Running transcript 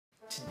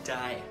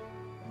today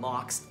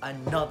marks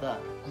another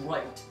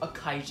great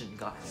occasion,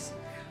 guys,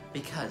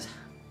 because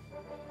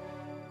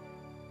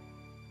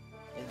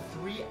in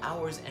 3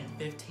 hours and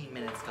 15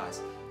 minutes,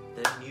 guys,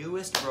 the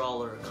newest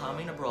brawler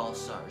coming to Brawl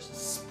Stars,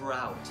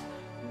 Sprout,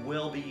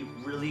 will be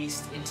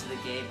released into the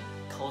game,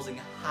 causing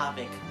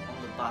havoc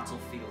on the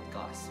battlefield,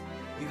 guys.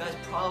 You guys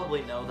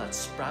probably know that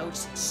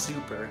Sprout's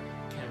super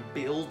can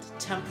build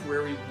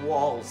temporary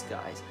walls,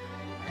 guys.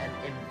 And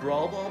in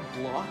Brawl Ball,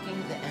 blocking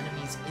the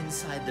enemies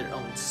inside their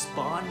own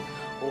spawn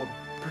or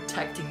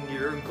protecting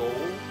your goal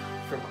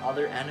from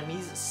other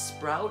enemies,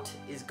 Sprout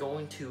is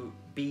going to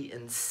be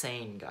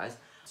insane, guys.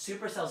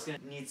 Supercell's gonna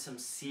need some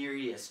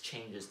serious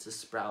changes to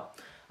Sprout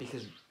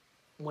because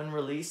when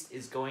released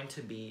is going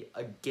to be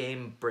a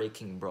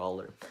game-breaking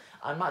brawler.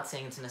 I'm not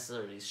saying it's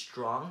necessarily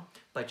strong,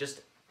 but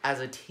just as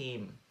a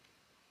team.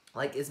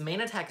 Like, his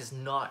main attack is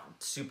not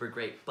super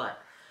great,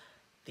 but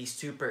the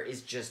super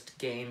is just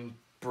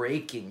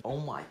game-breaking. Oh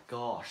my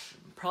gosh.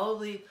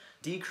 Probably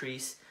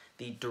decrease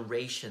the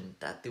duration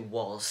that the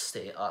walls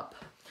stay up.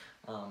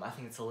 I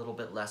think it's a little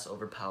bit less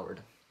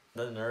overpowered.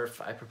 The nerf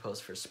I propose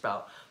for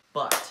Sprout,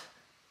 but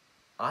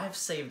I've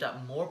saved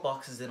up more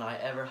boxes than I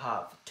ever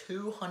have.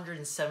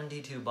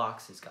 272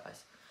 boxes,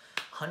 guys.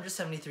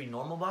 173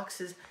 normal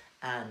boxes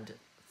and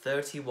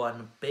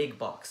 31 big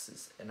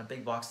boxes. And a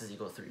big boxes, you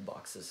go 3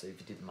 boxes, so if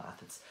you do the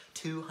math, it's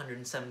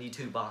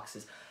 272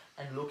 boxes.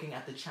 And looking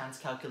at the chance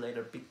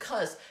calculator,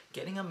 because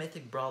getting a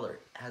mythic brawler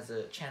has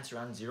a chance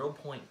around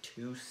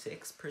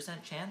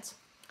 0.26% chance,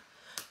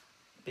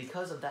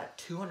 because of that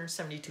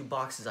 272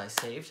 boxes I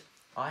saved,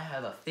 I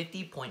have a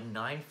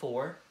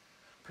 50.94%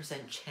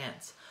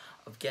 chance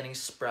of getting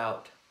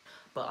Sprout.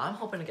 But I'm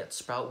hoping to get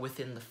Sprout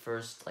within the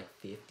first like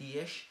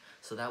 50-ish,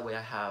 so that way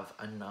I have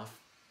enough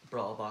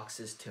brawl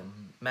boxes to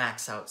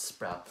max out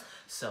Sprout.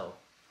 So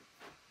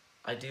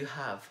I do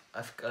have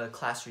a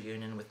class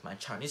reunion with my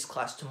Chinese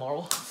class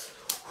tomorrow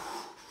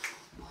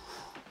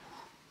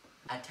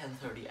at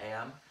 10:30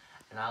 a.m.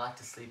 and I like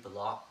to sleep a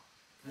lot.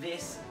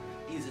 This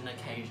is an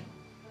occasion,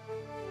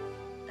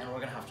 and we're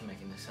gonna have to make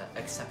an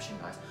exception,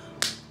 guys.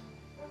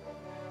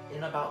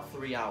 In about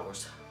 3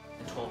 hours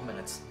and 12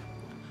 minutes,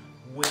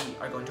 we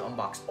are going to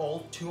unbox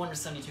all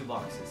 272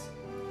 boxes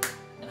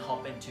and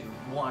hop into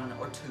 1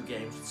 or 2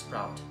 games with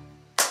Sprout.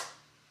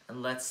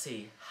 And let's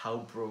see how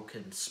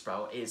broken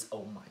Sprout is.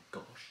 Oh my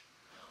gosh.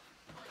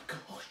 Oh my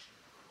gosh.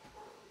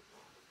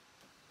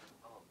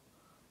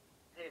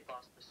 Hey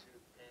Boss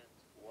Pursuit fans,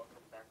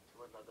 welcome back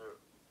to another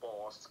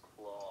Boss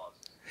Claws.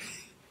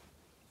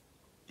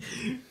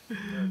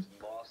 There's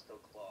Monster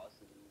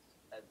Clauses,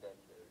 and then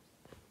there's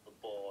the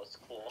Boss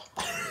Claw.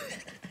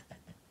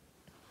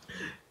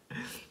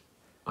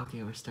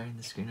 Okay, we're starting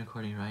the screen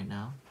recording right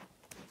now.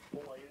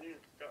 Oh, I didn't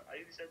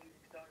said we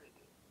started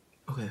it.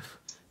 Okay,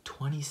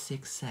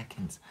 26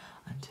 seconds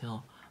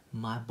until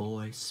my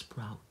boy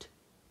Sprout.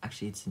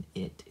 Actually, it's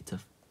a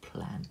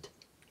plant.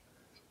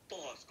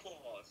 Boss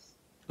Claws.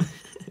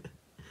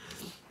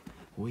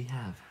 We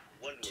have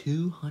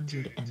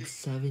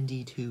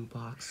 272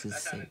 boxes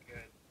That sounded saved.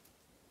 good.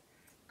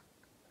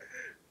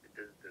 It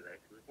doesn't do that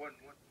actually. 1,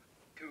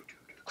 2, 2.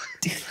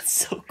 Dude, that's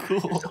so cool.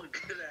 You're so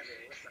good at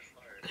it. What's that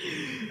hard? I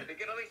think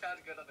it only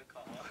sounds good on the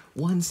call.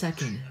 1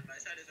 second. On my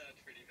side, it sounds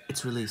pretty bad.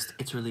 It's released.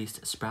 It's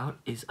released. Sprout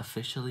is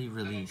officially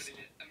released. I'm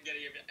opening it. I'm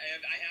getting it. I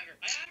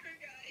have her,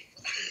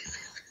 guys.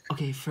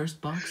 Okay,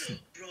 first box.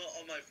 Bro,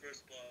 on my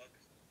first box.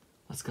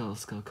 Let's go.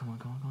 Let's go. Come on.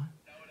 Come on. Come on.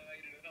 Now what am I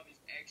gonna do with all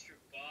these extra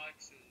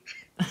boxes?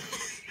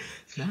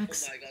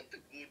 Max. Oh my god, the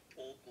good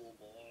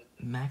Pokemon.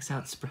 Max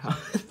out Sprout.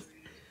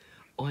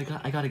 Oh, I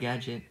got a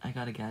gadget. I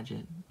got a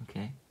gadget.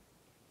 Okay.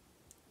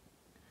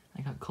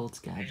 I got Colt's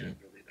gadget. I'm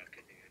really not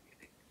getting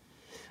anything.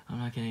 I'm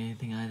not getting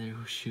anything either.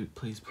 Oh, shoot,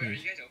 please, Wait, are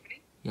please. you guys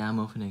opening? Yeah, I'm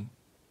opening.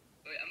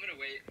 Wait, I'm gonna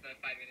wait about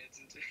 5 minutes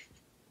until...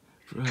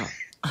 Bro,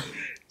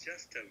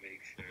 Just to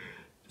make sure.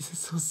 this is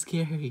so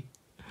scary.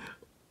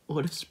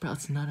 What if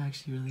Sprout's not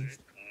actually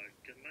released?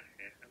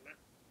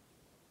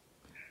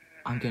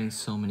 I'm getting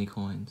so many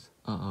coins.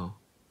 Uh-oh.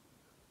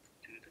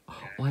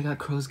 Oh, I got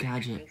Crow's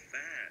gadget.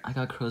 I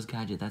got Crow's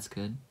gadget. That's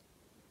good.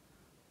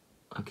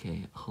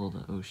 Okay, hold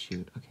on. Oh,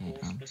 shoot. Okay,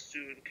 Can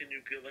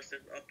you give us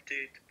an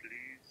update,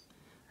 please?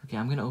 Okay,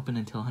 I'm gonna open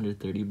until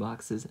 130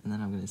 boxes, and then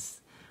I'm gonna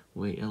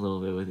wait a little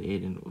bit with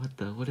Aiden. What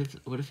if,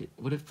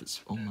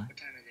 oh my. What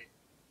time is it?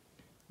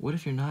 What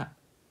if you're not,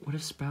 what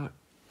if Sprout,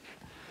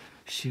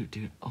 shoot,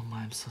 dude. Oh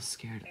my, I'm so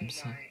scared. I'm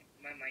so.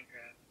 My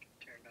Minecraft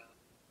turned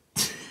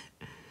off.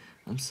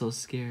 I'm so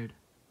scared.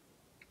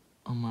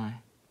 Oh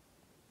my.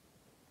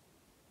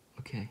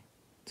 Okay,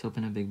 let's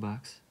open a big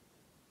box.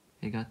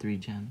 I got 3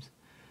 gems.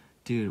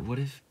 Dude, what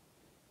if...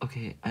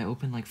 Okay, I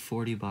opened like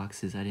 40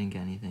 boxes. I didn't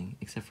get anything.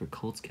 Except for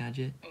Colt's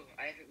gadget. Oh,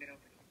 I haven't been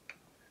opening.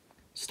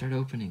 Start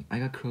opening. I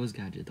got Crow's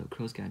gadget though.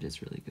 Crow's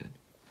gadget's really good.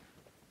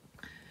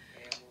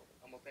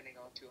 I'm opening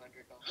all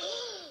 200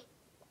 boxes.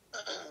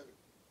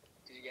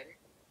 Did you get it?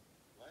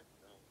 What?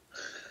 No.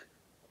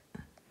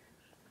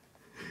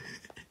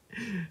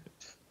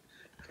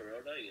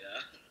 Corona,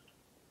 yeah.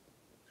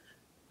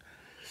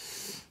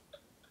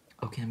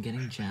 Okay, Okay, I'm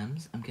getting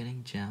gems. I'm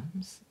getting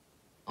gems.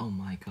 Oh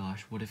my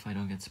gosh, what if I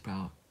don't get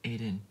Sprout?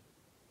 Aiden.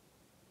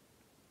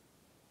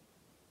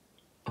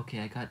 Okay,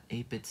 I got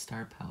 8-bit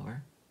star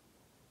power.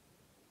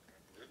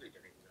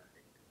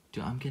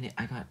 Dude,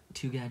 I got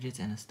 2 gadgets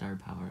and a star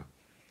power.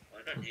 Oh,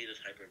 I got Nita's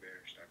Hyper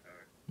Bear star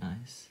power.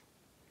 Nice.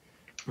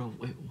 Bro,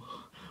 wait,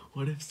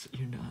 what if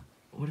you're not,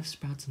 what if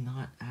Sprout's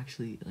not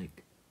actually,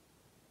 like,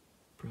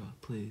 bro,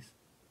 please.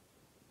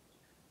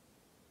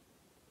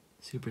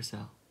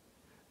 Supercell.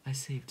 I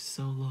saved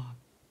so long.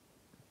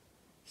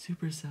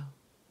 Supercell.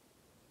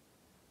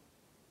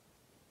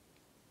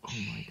 Oh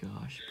my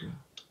gosh, bro.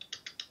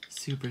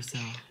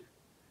 Supercell.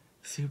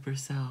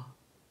 Supercell.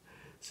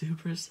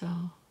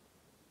 Supercell.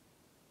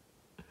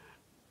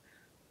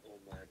 Oh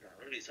my god, I'm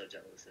gonna be so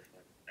jealous if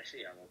I'm...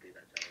 Actually, I won't be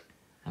that jealous.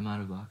 I'm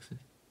out of boxes.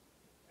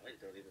 I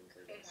don't even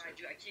play Oh this. my,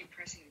 dude, I keep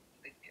pressing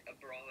like a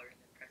brawler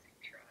and then pressing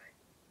try.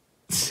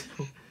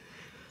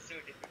 So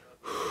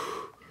difficult.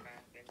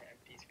 Crap in the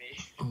empty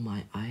space. Oh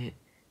my,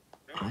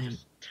 No, I am...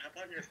 just tap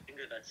on your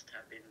finger that's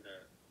tapping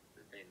the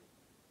thing.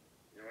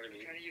 You know what I I'm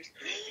mean? trying to use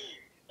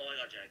Oh, I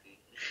got Jackie.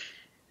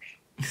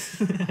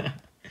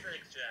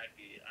 Frick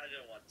Jackie. I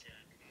didn't want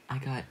Jackie. I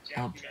got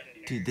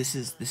Jackie. dude, this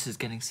is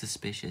getting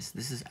suspicious.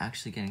 This is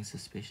actually getting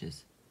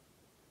suspicious.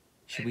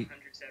 Should we?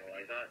 170 Oh,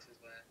 I got- boxes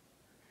left.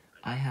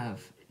 I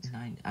have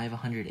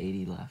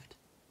 180 left.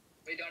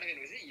 Wait, Donovan,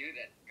 was it you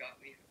that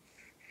got me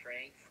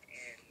Frank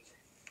and...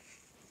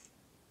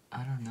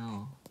 I don't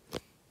know.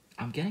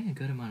 I'm getting a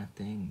good amount of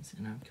things,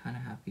 and I'm kind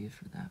of happy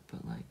for that.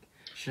 But like,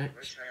 should I'm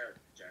gonna try out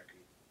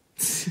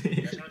Jackie.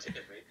 You guys I? wanna take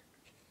a break?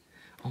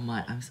 Oh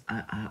my,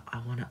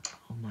 I wanna.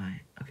 Oh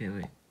my. Okay,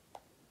 wait.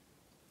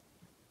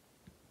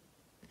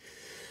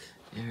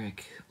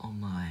 Eric, oh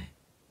my.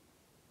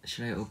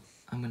 Should I open?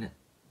 I'm gonna.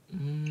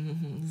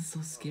 This is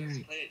so scary.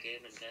 Let's play a game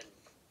and then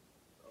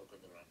open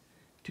the rest.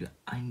 Dude,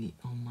 I need.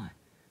 Oh my.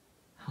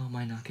 How am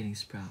I not getting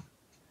Sprout?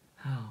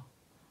 How?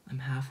 I'm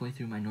halfway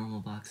through my normal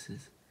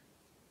boxes.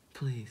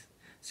 Please.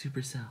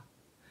 Supercell.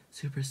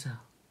 Supercell.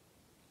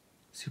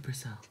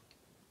 Supercell.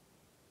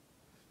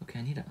 Okay,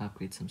 I need to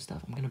upgrade some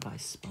stuff. I'm gonna buy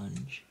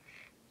Sponge.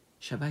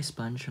 Should I buy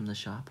Sponge from the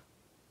shop?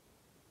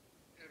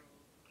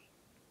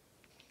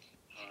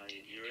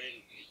 You're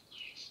in.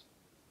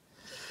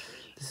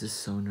 This is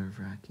so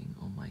nerve-wracking.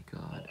 Oh my Oh,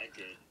 god. I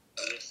did.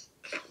 Yes.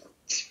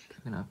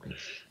 I'm gonna upgrade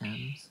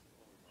M's.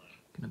 Oh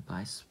I'm gonna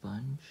buy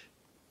Sponge.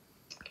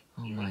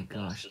 Oh You're my in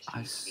gosh.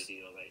 Boss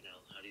video right now.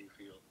 How do you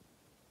feel?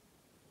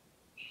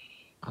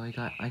 Oh,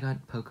 I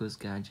got Poco's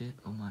gadget.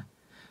 Oh my.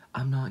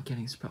 I'm not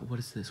getting Sprout. What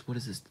is this? What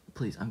is this?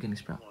 Please, I'm getting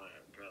Sprout. Come on,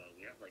 bro.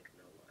 We have like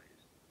no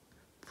lives.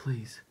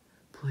 Please.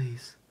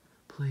 Please.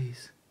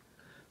 Please.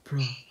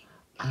 Bro,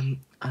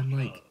 I'm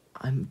like,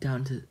 I'm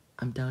down to,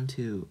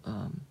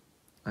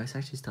 I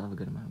actually still have a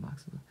good amount of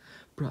boxes.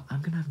 Bro,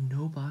 I'm gonna have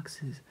no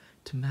boxes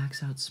to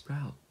max out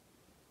Sprout.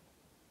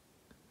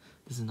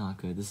 This is not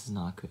good. This is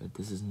not good.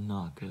 This is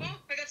not good. Oh,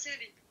 I got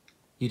Sandy.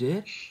 You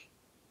did?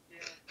 Yeah.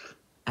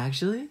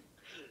 Actually?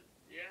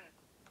 Yeah.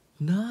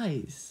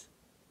 Nice.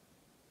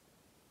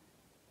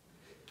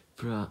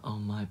 Bruh, oh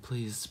my,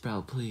 please,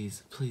 Sprout,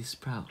 please. Please,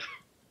 Sprout.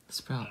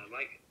 Sprout. I'm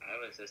like, I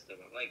have a system.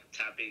 I'm like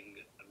tapping,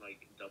 I'm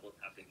like double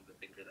tapping the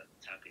finger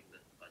that's tapping the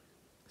button.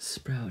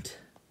 Sprout.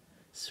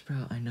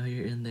 Sprout, I know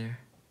you're in there.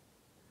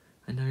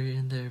 I know you're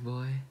in there,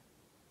 boy.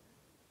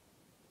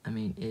 I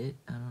mean,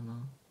 I don't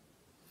know.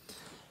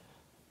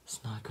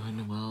 It's not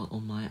going well. Oh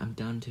my, I'm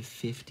down to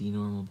 50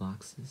 normal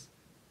boxes.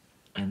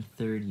 And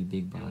 30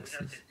 big You only have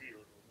boxes. 50 or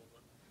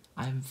more.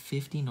 I have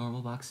 50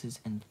 normal boxes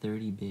and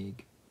 30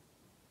 big.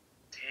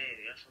 Dang,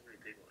 you have so many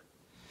big ones.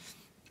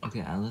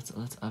 Okay,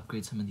 let's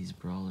upgrade some of these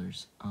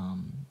brawlers.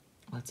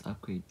 Let's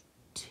upgrade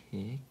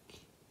Tick.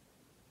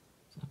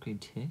 Let's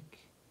upgrade Tick.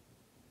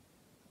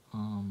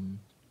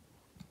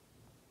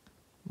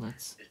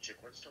 Let's. Is Chick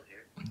one still here?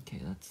 Okay,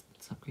 let's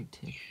upgrade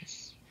Tick.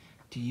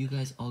 Do you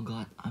guys all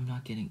got? I'm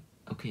not getting.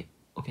 Okay,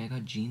 I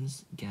got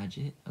Jean's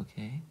gadget.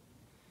 Okay,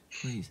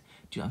 please,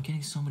 dude, I'm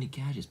getting so many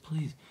gadgets.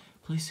 Please,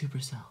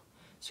 Supercell,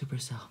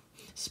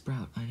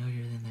 Sprout. I know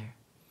you're in there.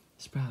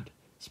 Sprout,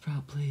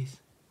 please.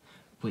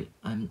 Wait,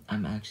 I'm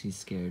actually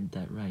scared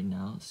that right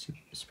now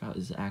Sprout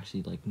is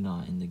actually like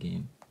not in the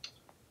game.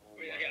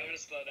 Wait, okay, I'm gonna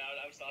slow down.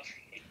 I'm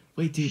sorry.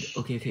 Wait, dude.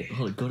 Okay,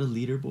 hold on. Go to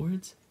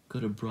leaderboards. Go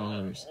to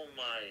brawlers. Oh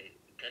my,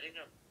 getting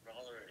a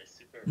brawler is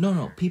super No,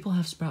 rare. people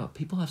have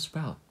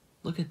Sprout.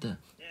 Look at the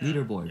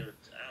leaderboard.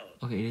 It's out.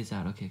 Okay, it is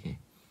out. Okay.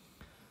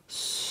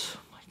 Oh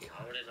my How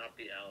god. would it not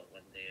be out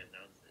when they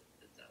announced it?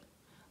 It's out.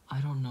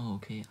 I don't know.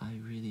 Okay, I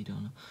really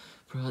don't know.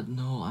 Bro,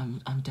 no,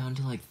 I'm down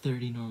to like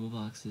 30 normal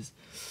boxes.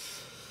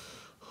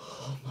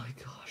 Oh my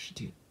gosh,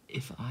 dude.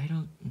 If I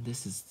don't,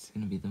 this is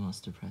gonna be the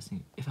most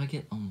depressing. If I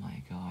get, oh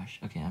my gosh.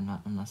 Okay, I'm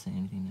not saying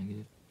anything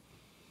negative.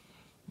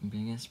 I'm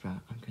gonna get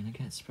Sprout. I'm gonna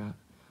get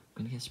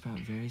Sprout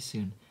very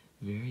soon.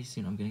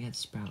 I'm gonna get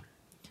Sprout.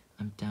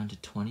 I'm down to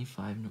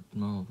 25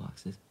 normal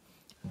boxes.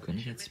 I'm gonna You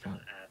should get make Sprout.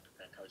 an app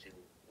that tells you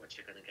what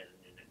you're gonna get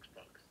in your next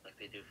box, like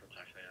they do for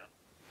Clash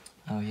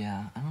Royale. Oh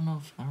yeah, I don't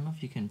know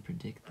if you can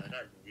predict I that.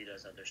 got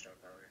Nita's other star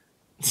power.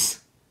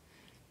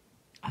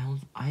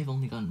 I've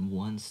only gotten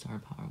 1 star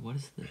power. What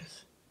is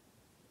this?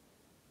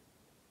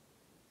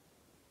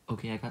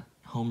 Okay, I got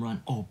home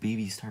run. Oh,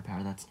 baby star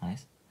power. That's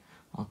nice.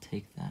 I'll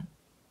take that.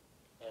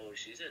 Oh,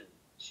 she's in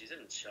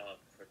shop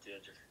for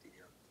 350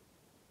 health.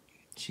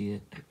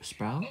 She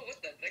Sprout? Oh,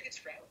 what the? Did I get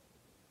Sprout?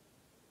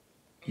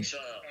 He-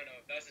 Shut up. Oh no,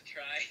 that was a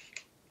try.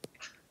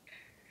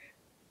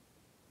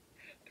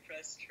 I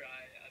pressed try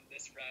on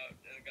this route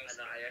and it goes.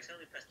 I know, I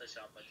accidentally pressed the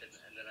shop button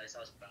and then I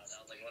saw Sprout.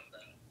 I was like, what the?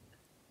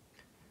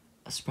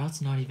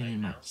 Sprout's not even Right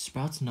in my now?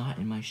 Sprout's not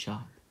in my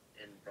shop.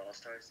 In Brawl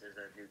Stars, there's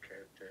a new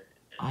character.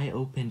 I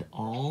opened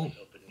all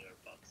Opening your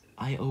boxes.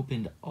 I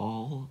opened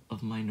all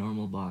of my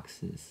normal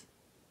boxes.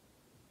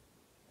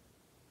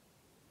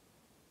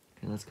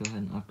 Okay, let's go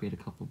ahead and upgrade a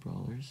couple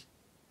brawlers.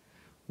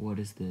 What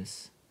is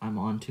this? I'm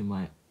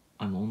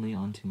only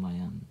onto my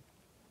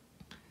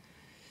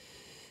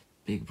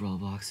big brawl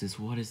boxes.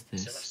 What is I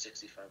still have this?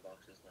 65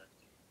 boxes left.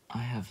 I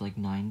have like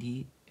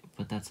 90,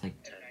 but that's like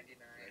 99.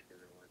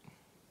 Regular one.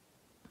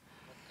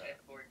 I have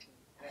 14.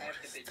 And I have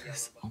the big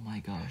this. yellow Oh one. my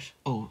gosh.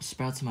 Oh,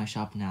 Sprout's in my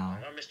shop now.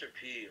 I got Mr.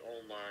 P.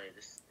 Oh my.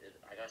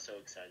 I got so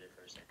excited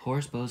for a second.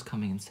 Horse Bow's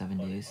coming in 7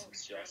 But days.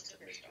 it's just Sprout's in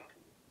Mr. your shop? P.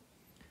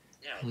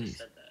 Yeah, I Please. just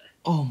said that.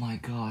 Oh my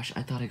gosh,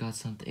 I thought I got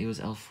something. It was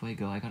El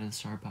Fuego. I got a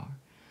star power.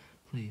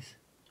 Please.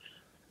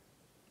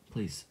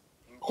 Please.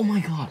 Oh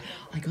my god,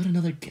 I got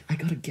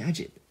a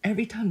gadget.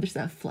 Every time there's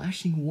that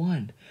flashing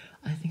one,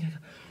 I think I got...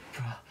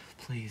 Bruh,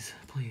 please,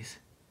 please,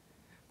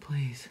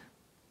 please.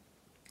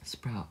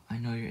 Sprout, I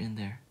know you're in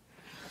there.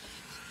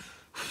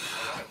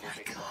 Oh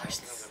my gosh,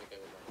 this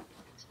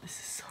is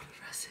so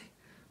depressing.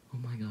 Oh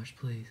my gosh,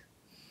 please.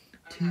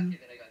 I'm happy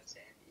that I got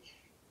Sandy.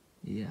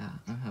 Yeah,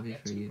 I'm happy Got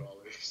for 2 you.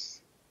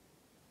 brawlers.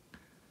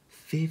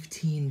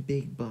 15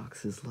 big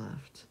boxes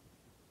left.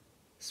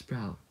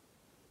 Sprout.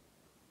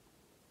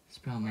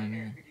 Sprout, my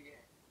man. Who'd you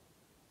get?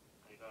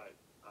 I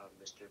got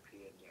Mr. P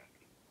and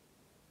Jackie.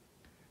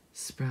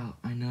 Sprout,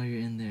 I know you're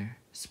in there.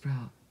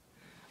 Sprout.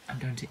 I'm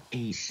down to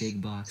 8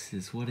 big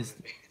boxes. What is...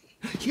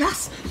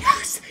 Yes!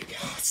 Yes!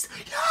 Yes!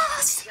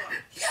 Yes!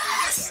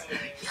 Yes!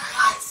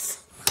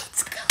 Yes!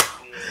 Let's go!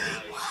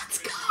 Let's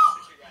go!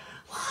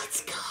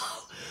 Let's go!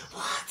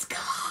 Let's go!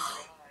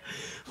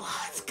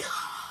 Let's go!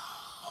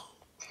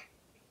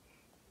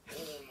 Oh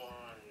my.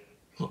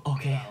 Well,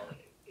 okay.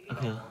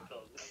 Okay. I'm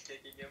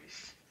taking him.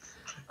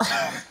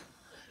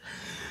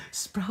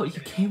 Sprout,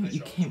 you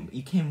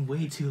came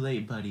way too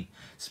late, buddy.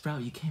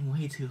 Sprout, you came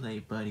way too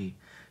late, buddy.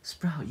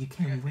 Sprout, you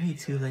came way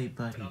too late,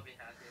 But buddy. I'll be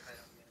happy if I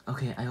don't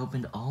get it. Okay, I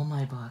opened all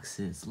my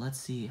boxes. Let's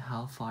see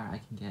how far I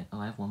can get. Oh,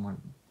 I have one more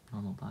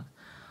normal box.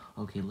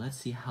 Okay, let's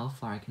see how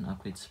far I can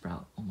upgrade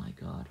Sprout. Oh my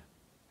god.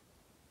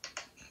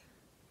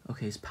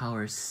 Okay, his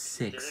power is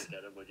You 6. didn't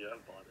get it, but you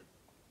have bought it.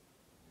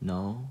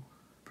 No,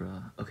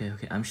 bruh. Okay,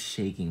 I'm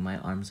shaking. My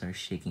arms are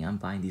shaking. I'm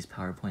buying these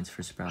power points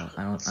for Sprout.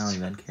 I don't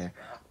even care.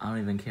 I don't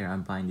even care.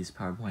 I'm buying these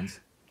power points.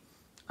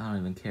 I don't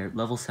even care.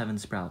 Level 7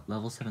 Sprout.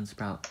 Level 7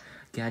 Sprout.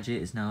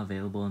 Gadget is now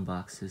available in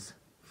boxes.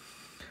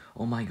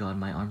 Oh my god,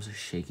 my arms are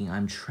shaking.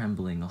 I'm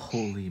trembling.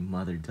 Holy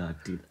mother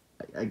duck, dude.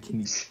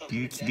 Do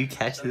you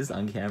catch this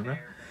on camera?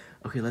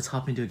 Okay, let's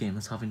hop into a game.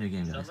 Let's hop into a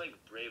game, guys. Sounds like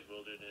Brave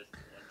Wilderness.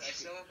 I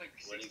still have like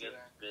When he 60 gets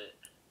left. bit.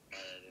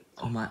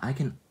 Oh my,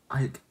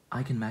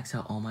 I can max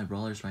out all my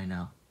brawlers right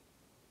now.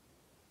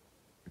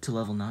 To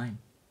level 9.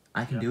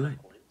 I can do it.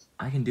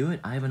 I can do it.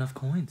 I have enough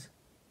coins.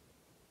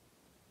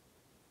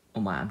 Oh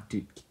my,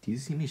 dude, do you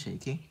see me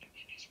shaking?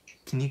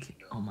 Can you,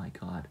 oh my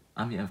god.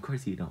 I mean, of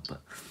course you don't,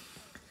 but,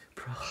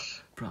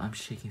 bro, I'm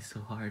shaking so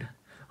hard.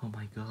 Oh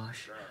my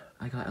gosh.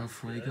 I got El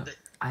Fuego.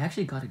 I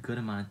actually got a good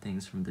amount of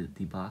things from the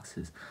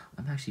boxes.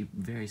 I'm actually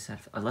very sad.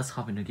 Let's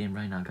hop into a game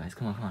right now, guys.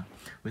 Come on, come on.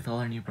 With all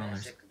our new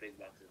brawlers. 6 big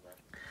boxes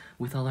left.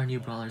 With all our new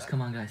brawlers.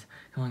 Come on, guys.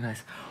 Come on,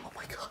 guys. Oh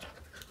my god.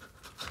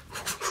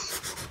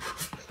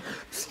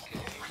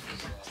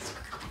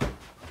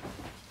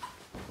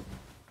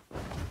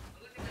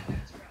 Look at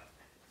that Sprout.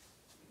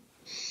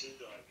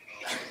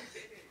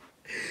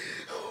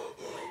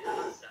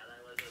 Sad I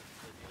was with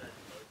you guys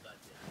both got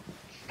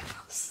Jackie.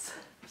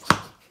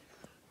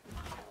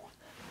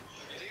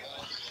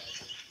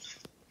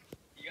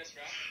 You got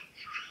Sprout?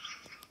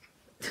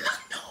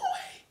 No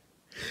way.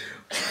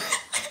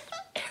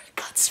 Eric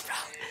got Sprout.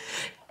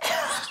 I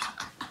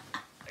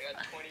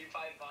got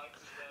 25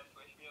 boxes left.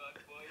 Wish me luck,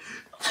 boys.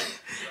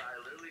 Bro, I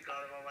literally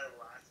got him on my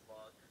last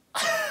box.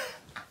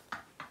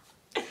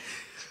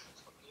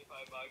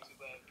 25 boxes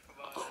left. Come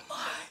on. Oh my.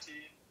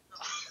 17.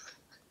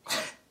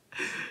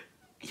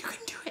 You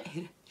can do it,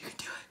 Aiden. You can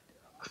do it.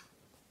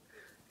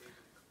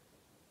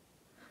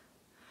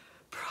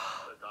 Bro.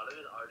 But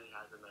Donovan already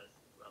has him as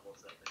level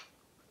 7.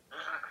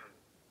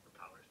 The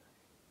power set.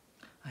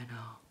 I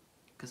know.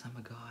 Because I'm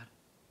a god.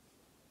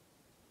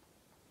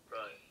 Bro,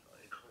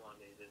 like, come on,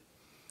 Nathan.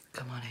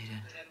 Come on,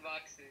 Aiden. 10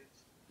 boxes.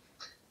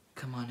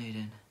 Come on,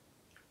 Aiden.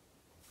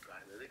 Bro,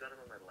 I literally got him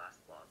on my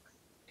last box.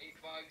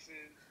 8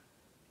 boxes.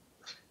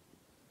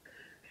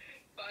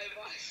 5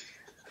 boxes.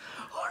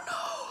 Oh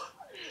no.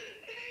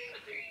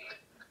 3.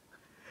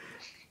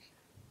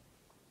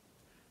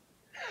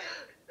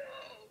 No.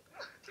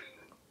 2.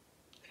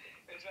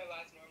 Where's my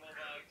last normal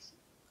box?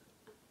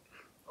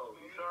 Oh,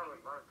 you saw like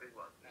not a big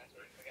one. That's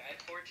right. Okay, I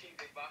had 14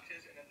 big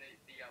boxes and then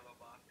the yellow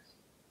box.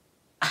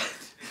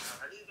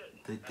 How do you get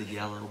The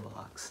yellow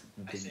box.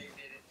 I saved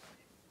it.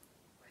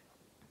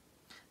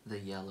 The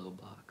yellow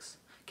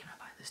box. Can I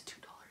buy this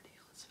 $2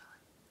 deal? It's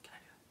fine. Can I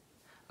do it?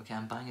 Okay,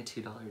 I'm buying a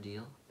 $2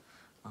 deal.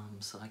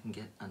 So I can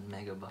get a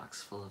mega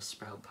box full of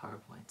Sprout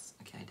PowerPoints.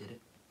 Okay, I did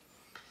it.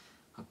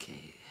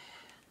 Okay.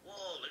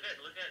 Whoa, look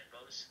at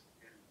Rose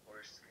and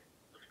Horse skin.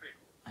 Looks pretty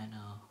cool. I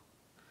know.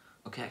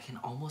 Okay, I can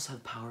almost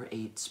have Power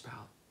 8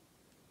 Sprout.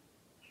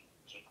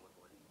 Jake, what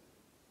do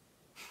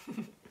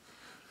you mean?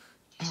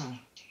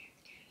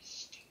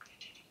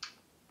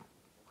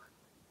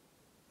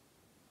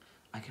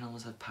 I can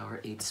almost have Power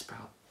 8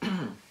 Sprout.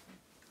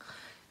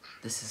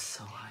 This is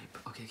so hype.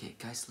 Okay,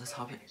 guys, let's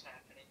hop in.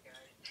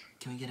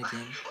 Can we get a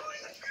game?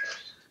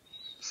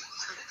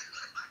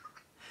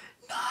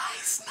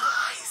 Nice!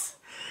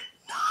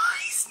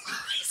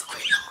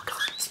 We all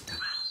got Sprout.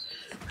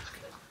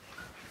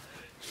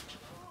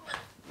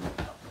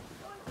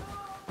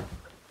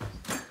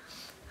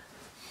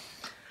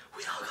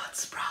 We all got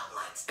Sprout,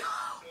 let's go!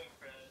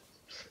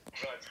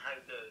 Bro, it's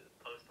time to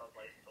post on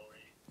my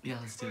story. Yeah,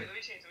 let's do Wait, it. let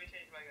me change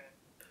my gun.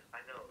 I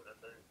know,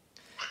 that's it.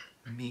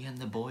 Me and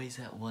the boys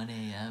at 1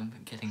 a.m.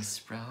 getting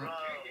Sprout. Bro, What what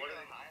are are the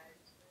they?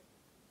 highlights?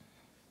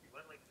 You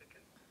went like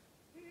second.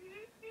 Wait,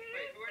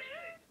 who are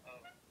you? Oh.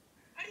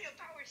 How do you have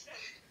power 7?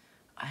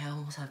 I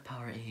almost have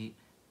Power 8. Wait,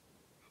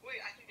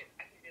 I can get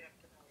up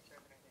to power 7,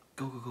 I think.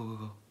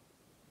 Go.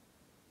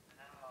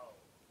 Ow.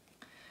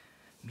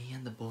 Me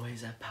and the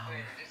boys at Power.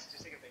 Wait,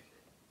 just take a picture.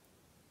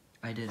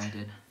 I did.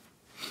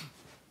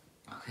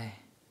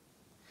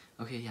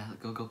 Okay, yeah,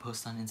 go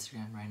post on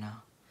Instagram right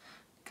now.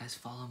 Guys,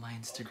 follow my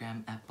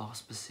Instagram at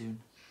BossBassoon.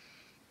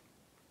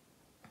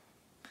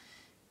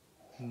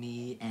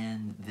 Me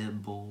and the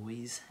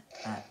boys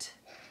at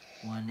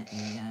 1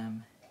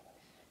 a.m.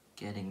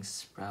 getting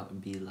Sprout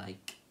be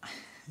like.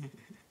 I'm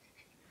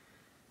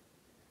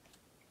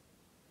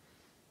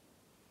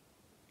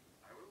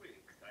really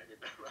excited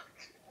about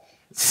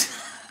it.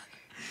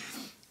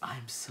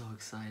 I'm so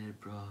excited,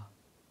 bro.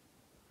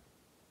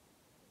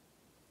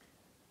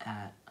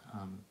 At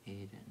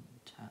Aiden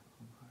tap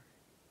hard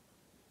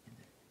in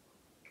there.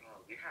 Oh,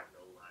 we have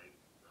no life.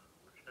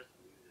 We're just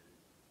losers.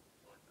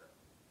 What the?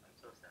 I'm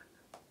so sad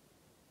now.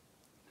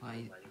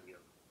 Why? Like,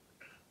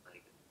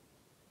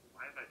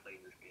 why am I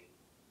playing this game?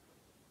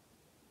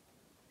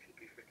 Should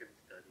be freaking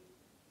studying.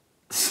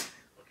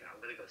 Okay, I'm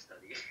gonna go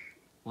study.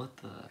 What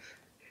the?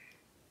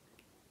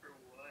 For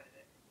what?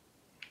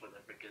 For the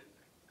freaking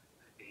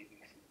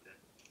ABC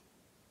test.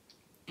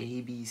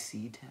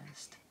 ABC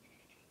test?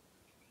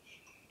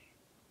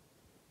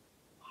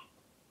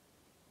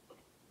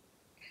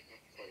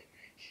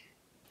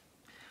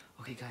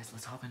 Okay, guys,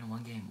 let's hop into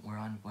one game. We're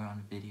on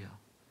video.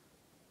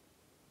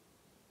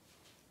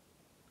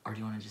 Or do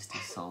you want to just do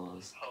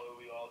solos? How are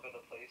we all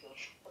gonna play some?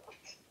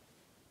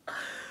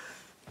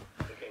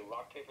 Okay,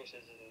 rock, paper,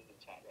 scissors in the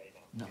chat right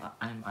now. No,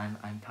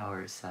 I'm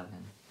Power 7.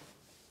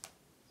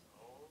 So,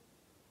 oh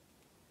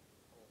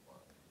my.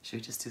 Should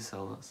we just do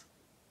solos?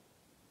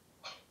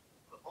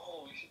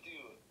 Oh, we should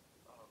do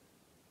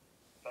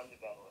friendly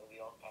battle, and we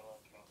all battle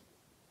on Sprout.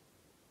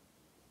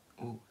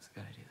 Ooh, that's a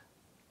good idea.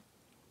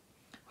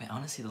 Wait, I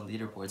want to see the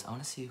leaderboards. I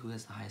want to see who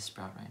has the highest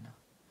Sprout right now.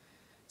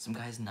 Some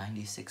guy has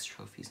 96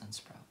 trophies on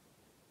Sprout.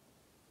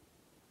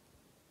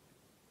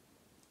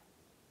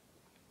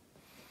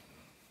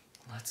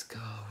 Let's go.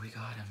 We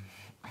got him.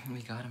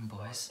 We got him,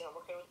 boys. Yeah, I'm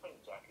okay with playing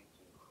Jackie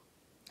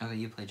too. Okay,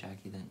 you play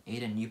Jackie then.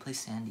 Aiden, you play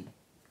Sandy.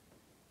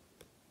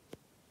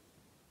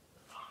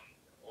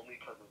 Only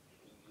because of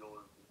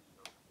your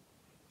video.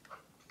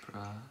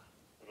 Bruh.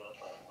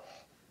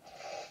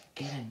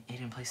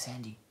 Aiden, play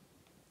Sandy.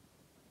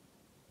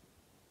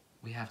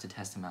 We have to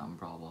test him out in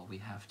Brawl Ball. We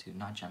have to,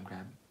 not jump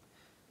grab.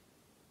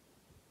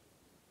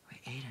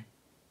 Wait, Aiden.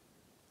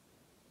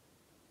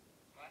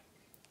 What?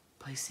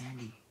 Play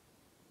Sandy.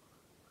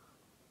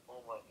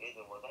 Oh my,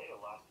 Aiden, was that your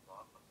last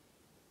block?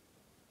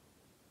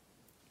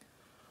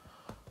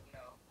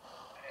 No. I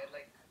had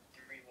like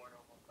 3 more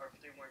normal, or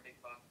 3 more big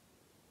box.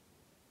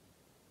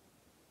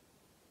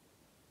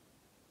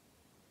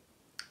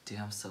 Dude,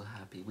 I'm so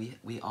happy.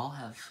 We all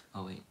have.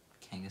 Oh wait,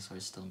 Kangasaur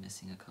is still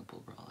missing a couple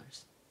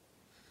brawlers.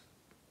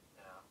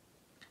 Yeah.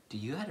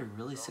 Dude, you had a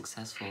really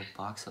successful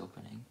box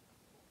opening.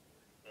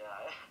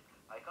 Yeah,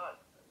 I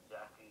got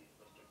Jackie,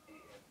 Mr. P,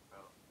 and Bro.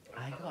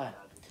 I got.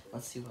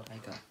 Let's see what I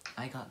got.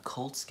 I got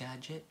Colt's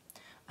gadget.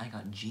 I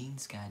got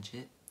Jean's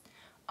gadget.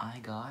 I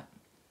got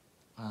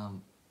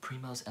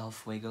Primo's El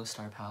Fuego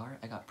star power.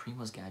 I got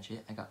Primo's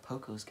gadget. I got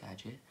Poco's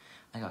gadget.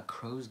 I got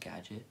Crow's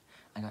gadget.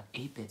 I got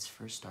 8-Bit's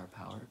first star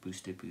power,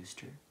 boosted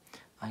booster.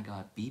 I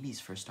got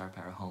BB's first star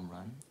power, home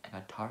run. I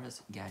got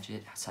Tara's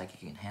gadget,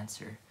 psychic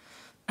enhancer.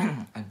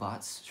 I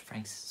bought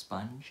Frank's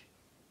sponge.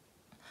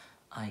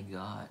 I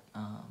got,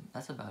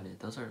 that's about it.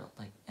 Those are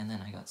like, and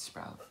then I got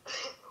Sprout.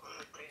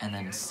 And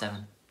then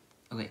 7.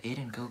 Okay,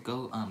 Aiden,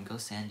 go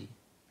Sandy.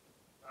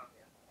 Oh,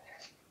 yeah.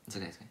 It's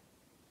okay, it's okay.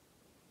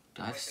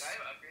 Do I Wait, have did I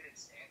have upgraded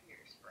Sandy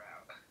or Sprout?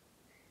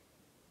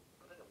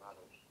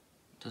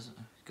 Doesn't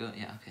go.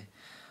 Yeah, okay.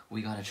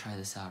 We gotta try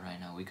this out right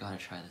now. We gotta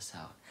try this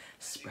out.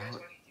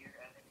 Sprout.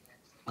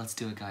 Let's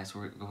do it, guys.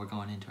 We're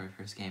going into our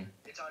first game.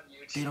 It's on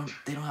YouTube.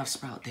 They don't have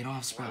Sprout. They don't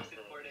have Sprout. The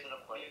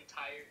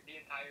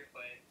entire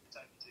play. It's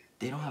on YouTube.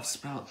 They don't have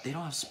Sprout. They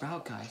don't have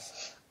Sprout,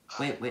 guys.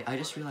 Wait. I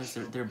just realized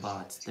they're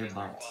bots. They're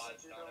bots.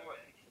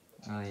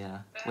 Oh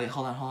yeah. Wait,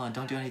 hold on.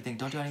 Don't do anything.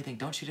 Don't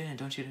shoot it in.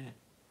 Don't shoot it in.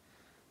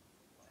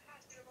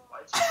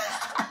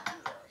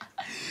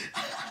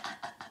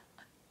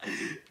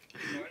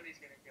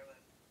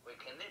 Wait,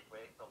 can they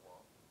break the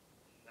wall?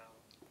 No.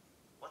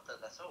 What the?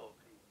 That's so OP.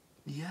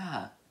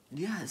 Yeah.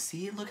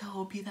 See, look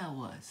how OP that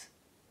was.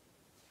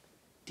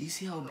 Do you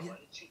see how OP? Bro,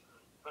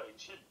 you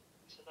should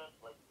have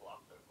like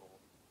blocked their goal.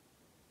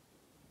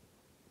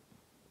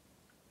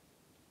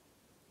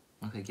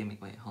 Okay,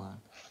 wait, hold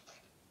on.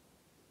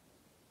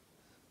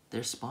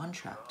 They're spawn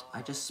trapped.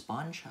 I just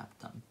spawn trapped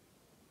them.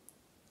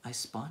 I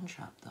spawn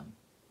trapped them.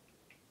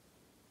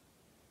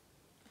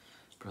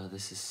 Bro,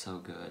 this is so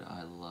good.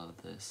 I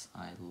love this.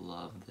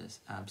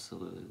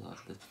 Absolutely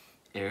love this.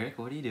 Eric,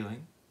 what are you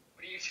doing?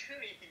 What are you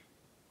doing?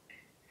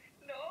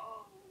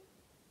 No.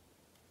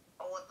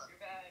 Oh, what the?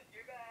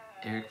 You're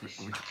bad. Eric,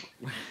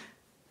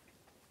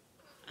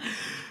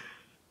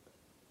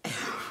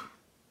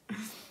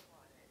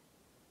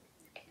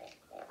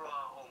 Bro,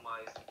 oh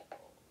my.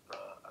 Bro,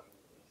 I'm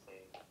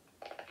insane.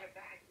 Get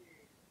back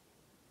here.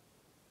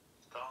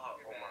 Stop.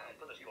 You're Oh my. bad. I'm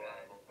gonna You're go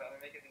bad. out. Bro,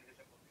 make it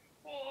invisible.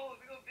 Whoa,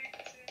 look how big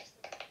this is.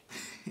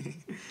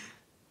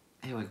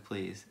 Eric,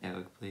 please. They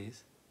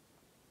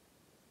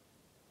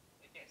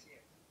can't see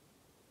it.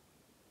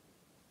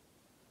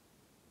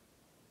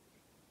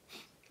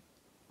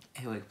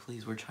 Eric,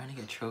 please. We're trying to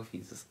get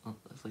trophies.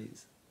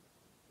 Please.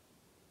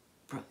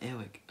 Bro,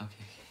 Eric.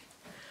 Okay.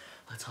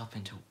 Let's hop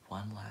into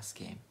one last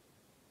game.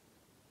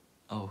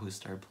 Oh, who's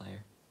star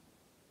player?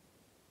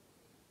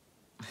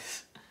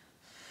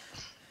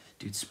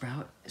 Dude,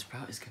 Sprout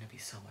is gonna be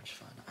so much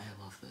fun. I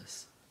love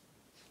this.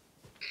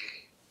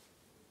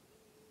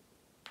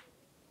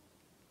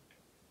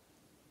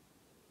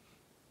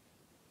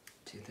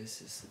 Dude,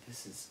 this is.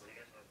 What do you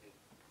guys want to do?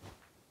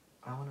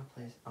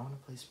 I wanna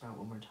play Sprout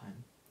one more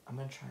time. I'm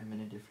gonna try him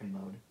in a different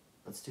mode.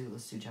 Let's do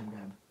gem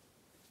grab.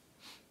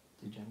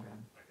 Do gem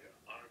grab. Are your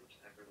arms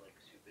ever like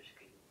super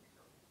skinny? You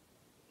know?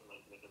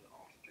 Like an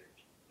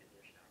ostrich in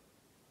your shower.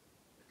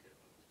 Look at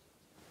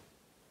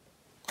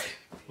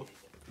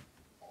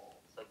arms.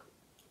 It's like.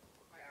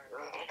 My arms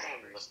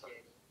are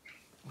skinny.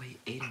 Wait,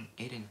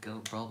 Aiden, go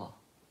Brawl Ball.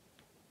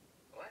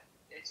 What?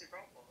 It's a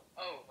Brawl Ball.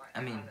 Oh, my.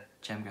 I mean,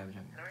 gem grab. How do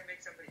I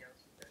make somebody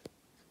else with that?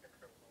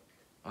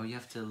 Oh, you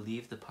have to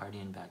leave the party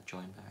and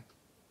join back.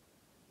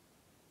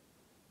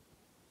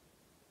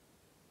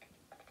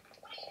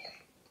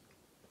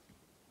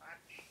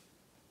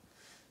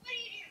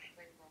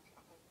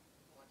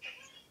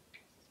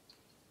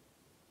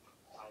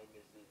 I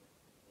miss it.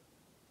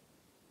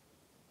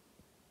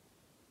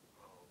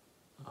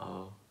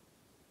 Oh.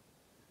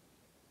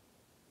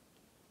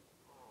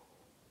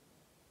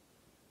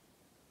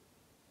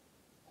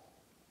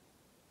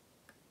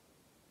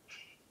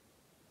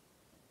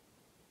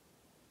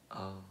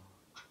 Oh.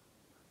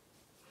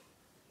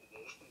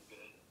 This is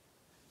good.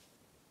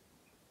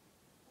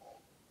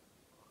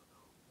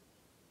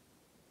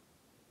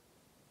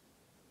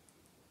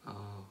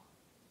 Oh.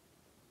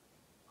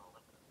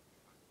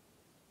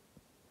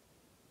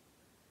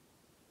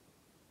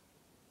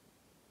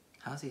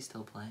 How's he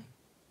still playing?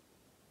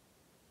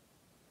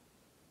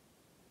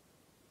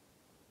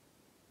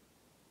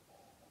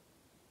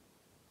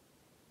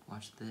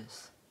 Watch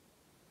this.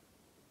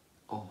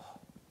 Oh,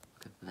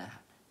 look at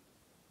that.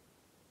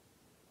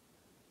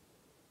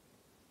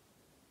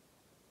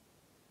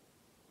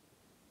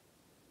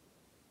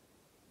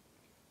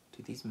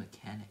 Dude, these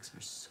mechanics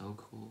are so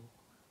cool.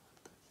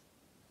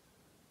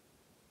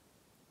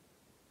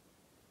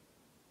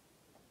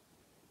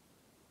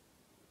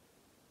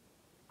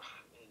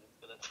 It's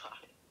gonna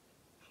die.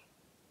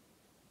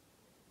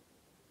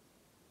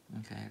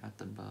 Okay, I got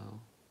the bow.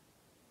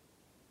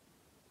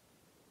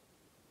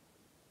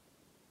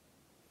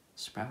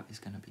 Sprout is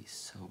gonna be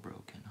so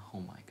broken. Oh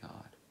my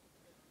god.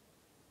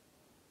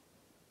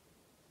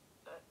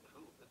 That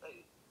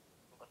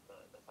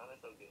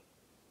sounded so good.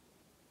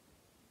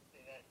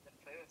 That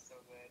play was so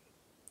good.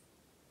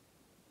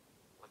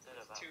 What's it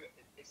about?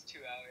 It's 2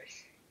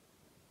 hours.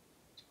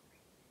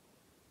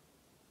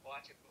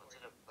 Watch it before What's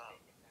it you about?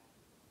 take it down.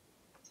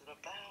 What's it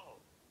about?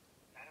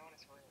 I don't want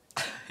to spoil it.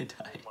 I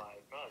died. Oh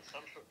my god,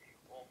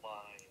 oh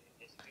my.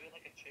 Just do it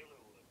like a trailer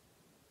would.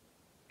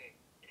 Okay,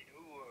 new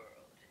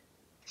world.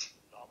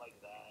 Not like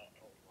that.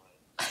 Oh my.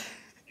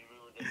 You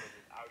ruined it for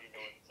me. I already know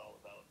what it's all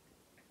about.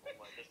 Oh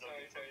my. There's no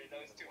Sorry, that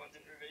was reason too to much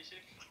watch it.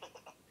 information.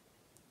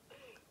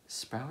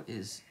 Sprout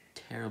is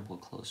terrible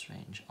close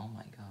range. Oh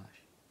my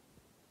gosh.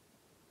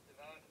 It's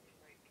about,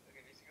 like,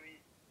 okay,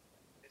 basically,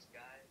 this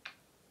guy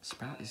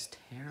Sprout is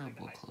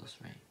terrible close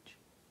range.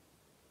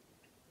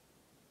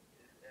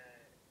 is,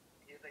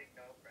 he has, like,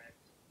 no friends.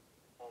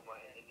 Oh my,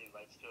 and he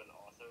writes to an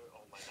author.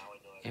 Oh my, now I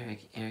know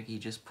everything. Eric, you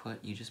just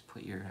put your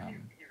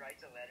He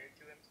writes a letter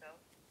to himself,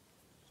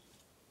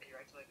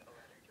 writes like a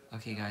letter to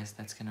himself. Okay guys,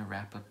 that's gonna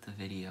wrap up the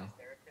video. His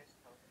therapist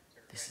tells him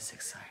to This write is a letter to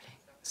exciting.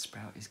 himself.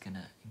 Sprout is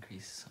gonna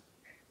increase.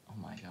 Oh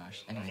my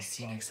gosh. Anyway,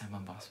 see you next time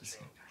on Boss with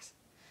Sam, guys.